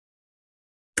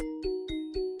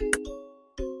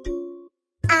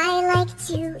like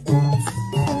to eat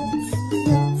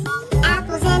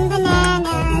apples and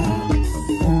bananas.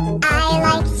 I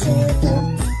like to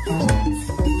eat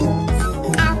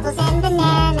apples and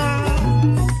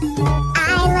bananas.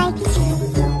 I like to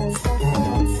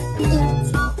eat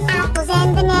apples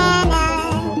and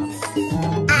bananas.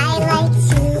 I like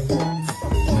to eat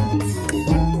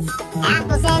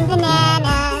apples and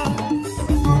bananas.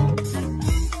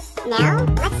 Now,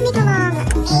 let's make a long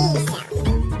A sound.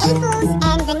 Apples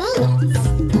and bananas.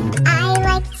 I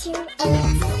like to eat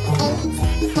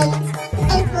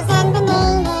apples and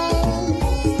bananas.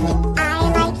 I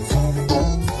like to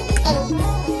eat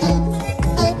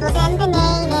apples and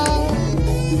bananas.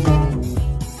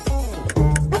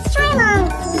 Let's try a long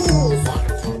E sound.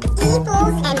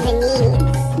 Apples and bananas.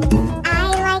 I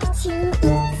like to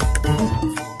eat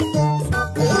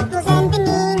apples and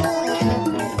bananas.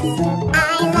 I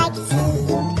like to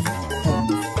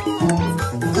eat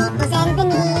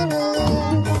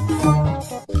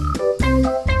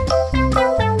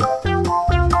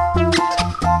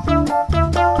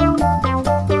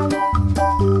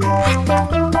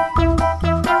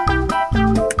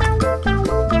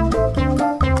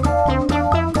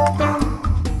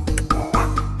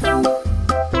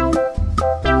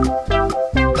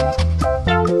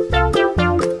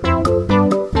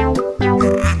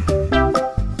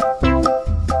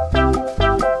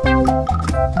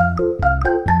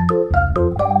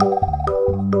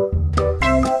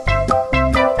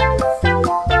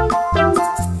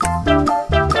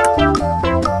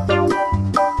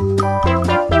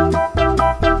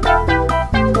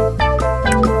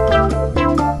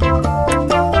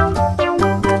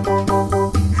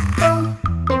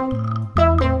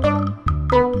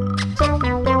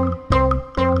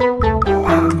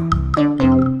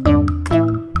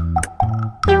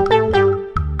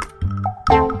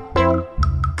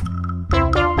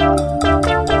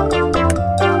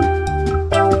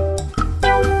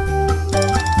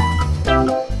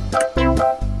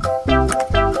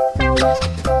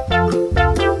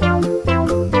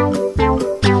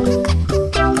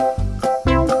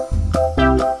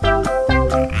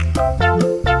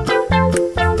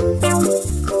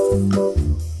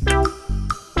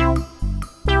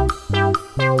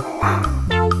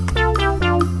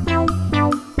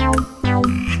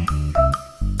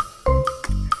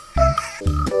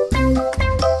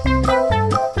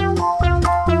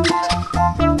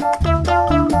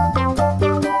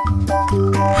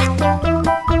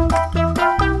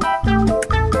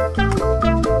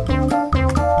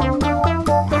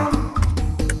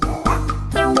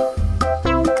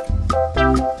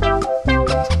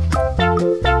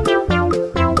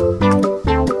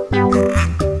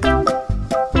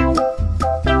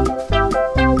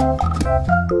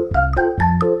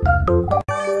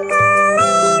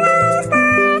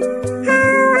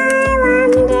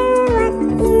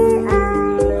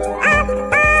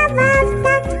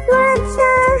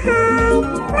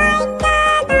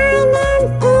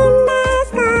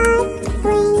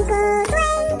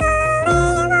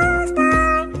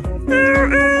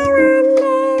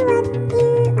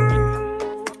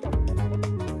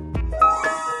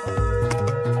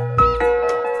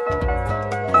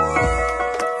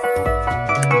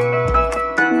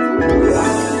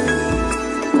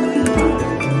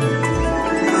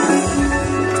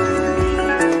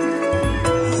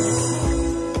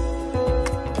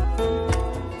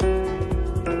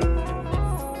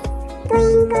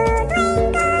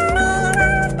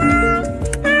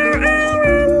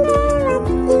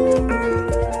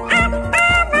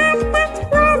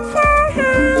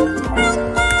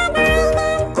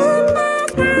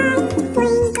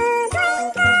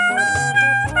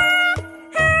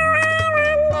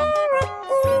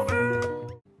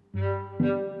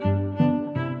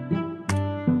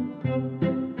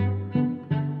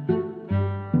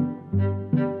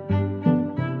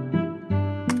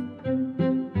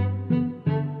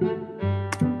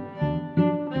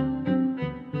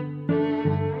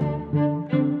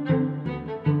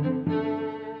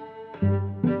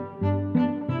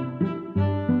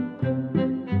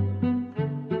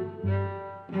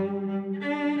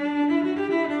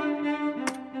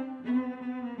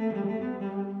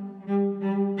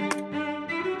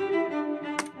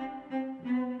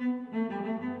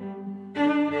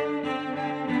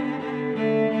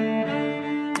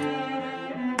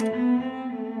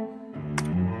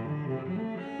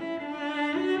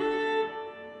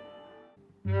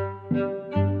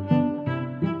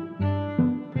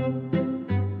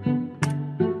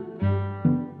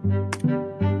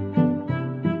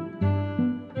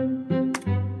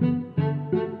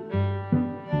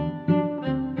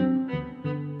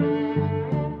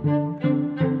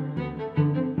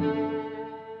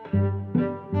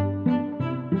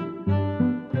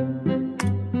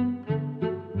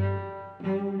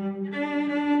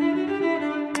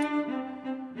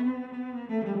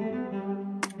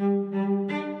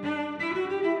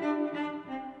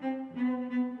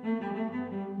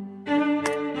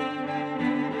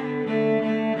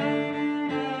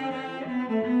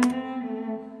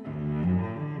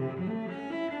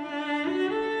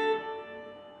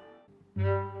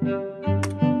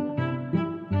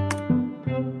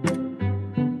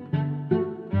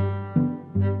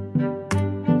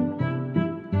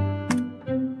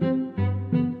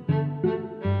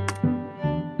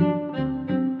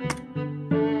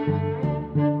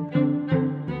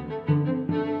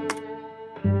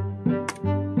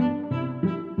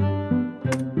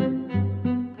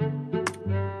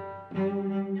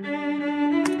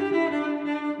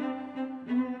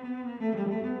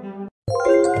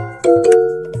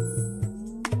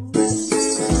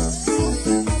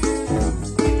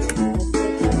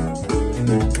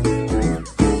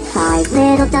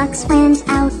ducks went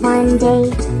out one day,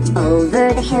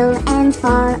 over the hill and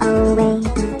far away.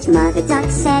 Mother duck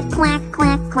said quack,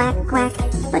 quack, quack, quack,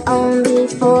 but only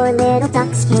 4 little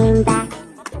ducks came back.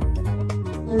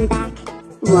 Came back.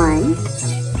 1,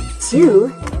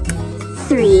 2,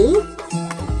 3,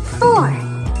 4.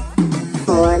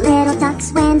 4 little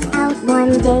ducks went out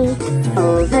one day,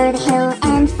 over the hill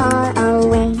and far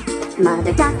away.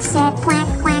 Mother duck said quack,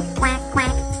 quack, quack,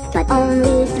 quack, but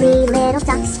only 3 little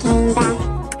ducks came back.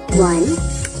 1,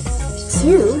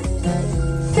 2,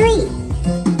 3.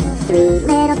 3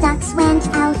 little ducks went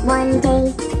out one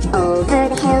day, over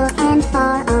the hill and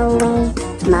far away.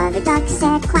 Mother duck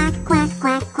said quack, quack,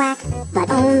 quack, quack, but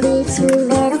only 2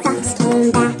 little ducks came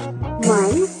back.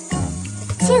 1,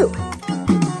 2. 2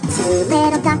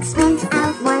 little ducks went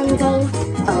out one day,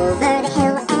 over the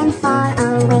hill and far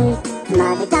away.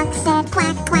 Mother duck said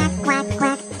quack, quack, quack,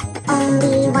 quack, but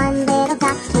only 1 little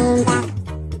duck came back.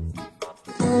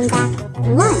 Came back.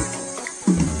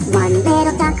 1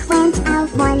 little duck went out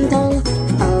one day,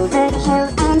 over the hill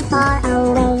and far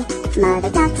away.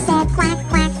 Mother duck said quack,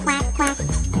 quack, quack, quack.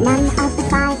 None of the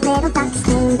 5 little ducks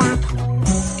came back.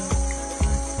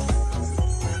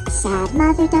 Sad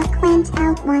mother duck went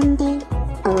out one day,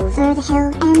 over the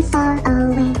hill and far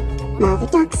away. Mother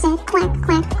duck said quack,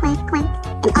 quack, quack, quack,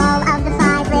 and all of the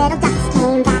 5 little ducks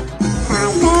came back.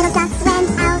 5 little ducks went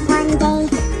out one day,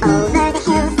 over the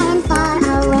hill and far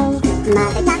away.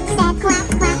 Mother duck said quack,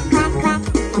 quack, quack, quack,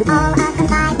 and all of the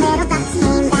 5 little ducks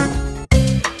came back.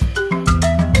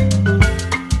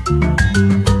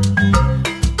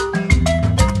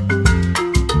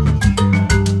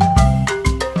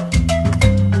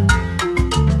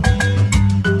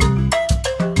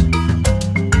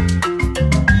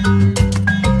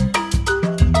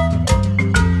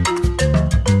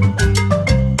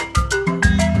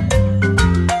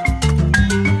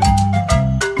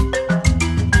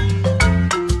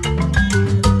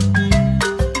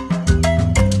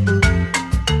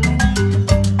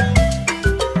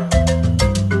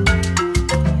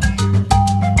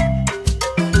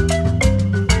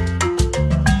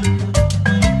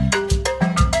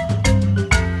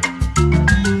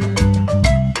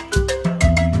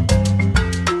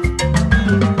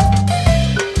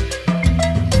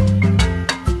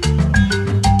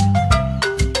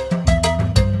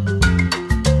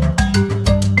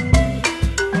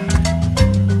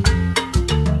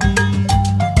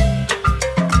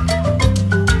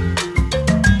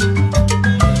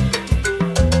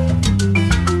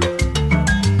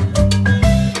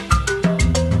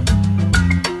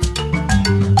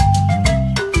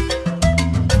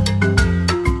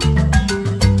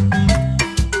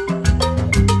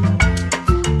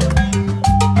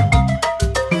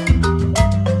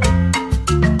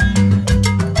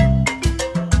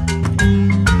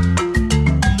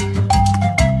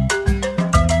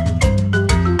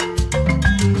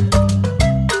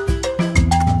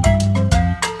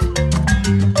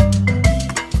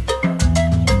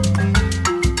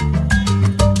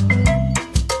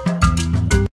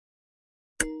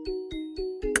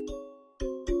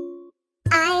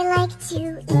 To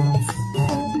eat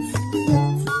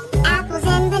apples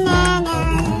and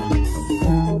bananas.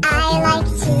 I like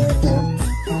to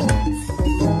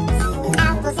eat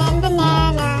apples and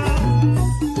bananas.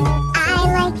 I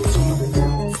like to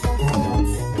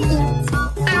eat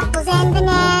apples and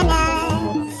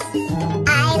bananas.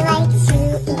 I like to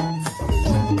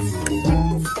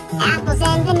eat apples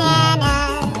and bananas.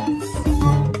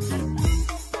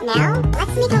 Now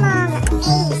let's make a long A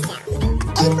sound.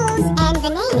 Apples and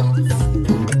bananas.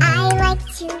 I like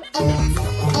to eat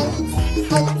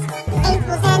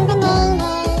apples and bananas.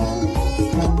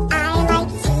 I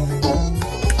like to eat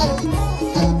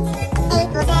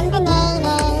apples and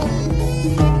bananas.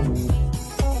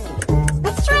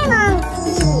 Let's try a long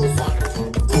E sound.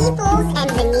 Apples and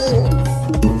bananas.